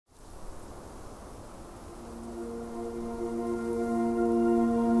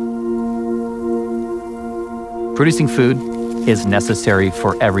Producing food is necessary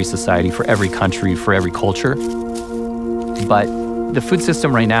for every society, for every country, for every culture. But the food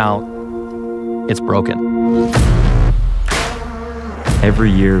system right now, it's broken. Every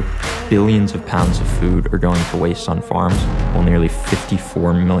year, billions of pounds of food are going to waste on farms, while nearly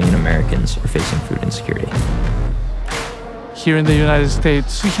 54 million Americans are facing food insecurity. Here in the United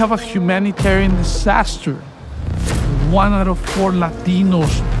States, we have a humanitarian disaster. 1 out of 4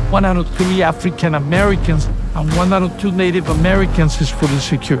 Latinos, 1 out of 3 African Americans, and 1 out of 2 Native Americans is food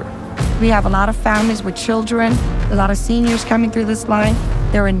insecure. We have a lot of families with children, a lot of seniors coming through this line.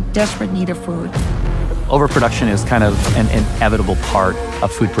 They're in desperate need of food. Overproduction is kind of an inevitable part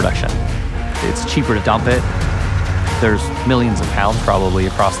of food production. It's cheaper to dump it. There's millions of pounds probably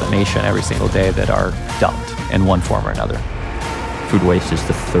across the nation every single day that are dumped in one form or another. Food waste is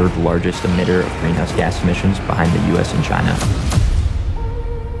the 3rd largest emitter of greenhouse gas emissions behind the US and China.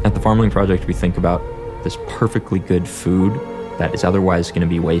 At the Farmlink Project, we think about this perfectly good food that is otherwise going to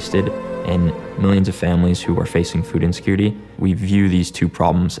be wasted, and millions of families who are facing food insecurity. We view these two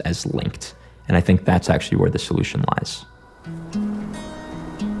problems as linked, and I think that's actually where the solution lies.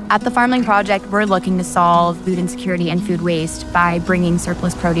 At the Farmlink Project, we're looking to solve food insecurity and food waste by bringing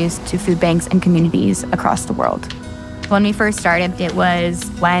surplus produce to food banks and communities across the world. When we first started, it was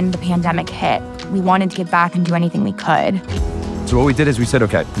when the pandemic hit. We wanted to get back and do anything we could. So what we did is we said,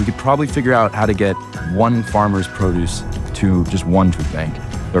 okay, we could probably figure out how to get one farmer's produce to just one food bank.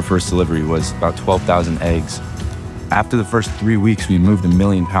 Our first delivery was about 12,000 eggs. After the first 3 weeks, we moved 1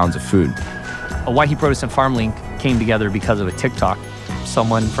 million pounds of food. Waihi Produce and Farmlink came together because of a TikTok.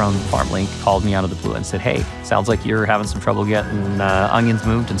 Someone from Farmlink called me out of the blue and said, hey, sounds like you're having some trouble getting onions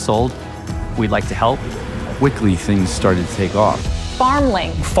moved and sold. We'd like to help. Quickly, things started to take off.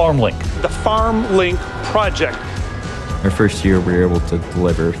 Farmlink. Farmlink. The Farmlink Project. Our first year, we were able to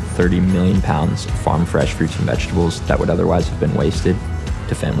deliver 30 million pounds of farm-fresh fruits and vegetables that would otherwise have been wasted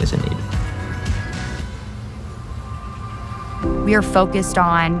to families in need. We are focused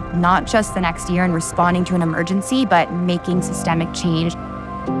on not just the next year and responding to an emergency, but making systemic change.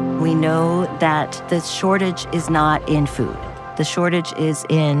 We know that the shortage is not in food. The shortage is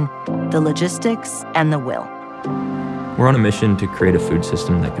in the logistics and the will. We're on a mission to create a food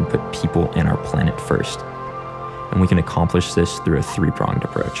system that can put people and our planet first. And we can accomplish this through a 3-pronged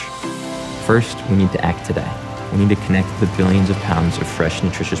approach. First, we need to act today. We need to connect the billions of pounds of fresh,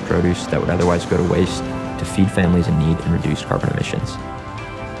 nutritious produce that would otherwise go to waste to feed families in need and reduce carbon emissions.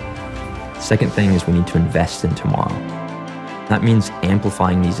 The second thing is we need to invest in tomorrow. That means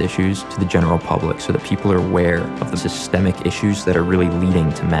amplifying these issues to the general public so that people are aware of the systemic issues that are really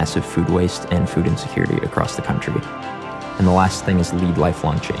leading to massive food waste and food insecurity across the country. And the last thing is lead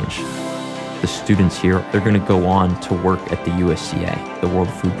lifelong change. The students here, they're going to go on to work at the USDA, the World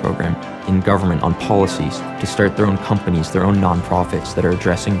Food Program, in government on policies to start their own companies, their own nonprofits that are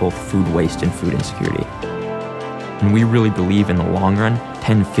addressing both food waste and food insecurity. And we really believe in the long run,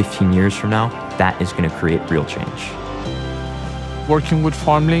 10, 15 years from now, that is going to create real change. Working with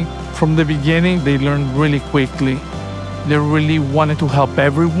Farmlink, from the beginning, they learned really quickly. They really wanted to help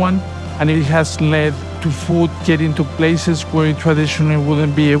everyone, and it has led to food getting to places where it traditionally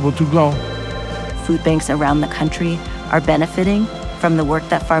wouldn't be able to go. Food banks around the country are benefiting from the work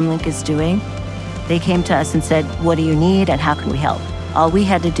that Farmlink is doing. They came to us and said, what do you need and how can we help? All we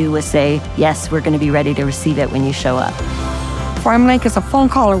had to do was say, yes, we're going to be ready to receive it when you show up. Farmlink is a phone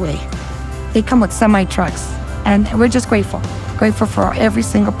call away. They come with semi-trucks, and we're just grateful. Grateful for every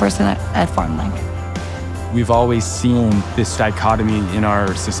single person at Farmlink. We've always seen this dichotomy in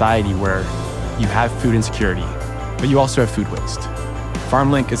our society where you have food insecurity, but you also have food waste.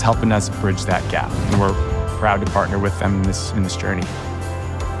 Farmlink is helping us bridge that gap, and we're proud to partner with them in this journey.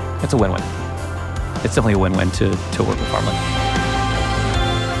 It's a win-win. It's definitely a win-win to work with Farmlink.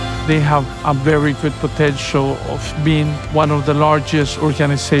 They have a very good potential of being one of the largest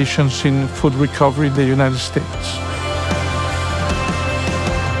organizations in food recovery in the United States.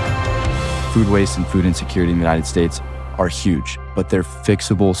 Food waste and food insecurity in the United States are huge, but they're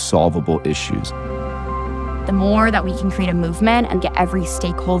fixable, solvable issues. The more that we can create a movement and get every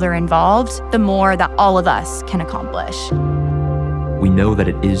stakeholder involved, the more that all of us can accomplish. We know that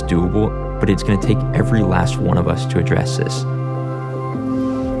it is doable, but it's going to take every last one of us to address this.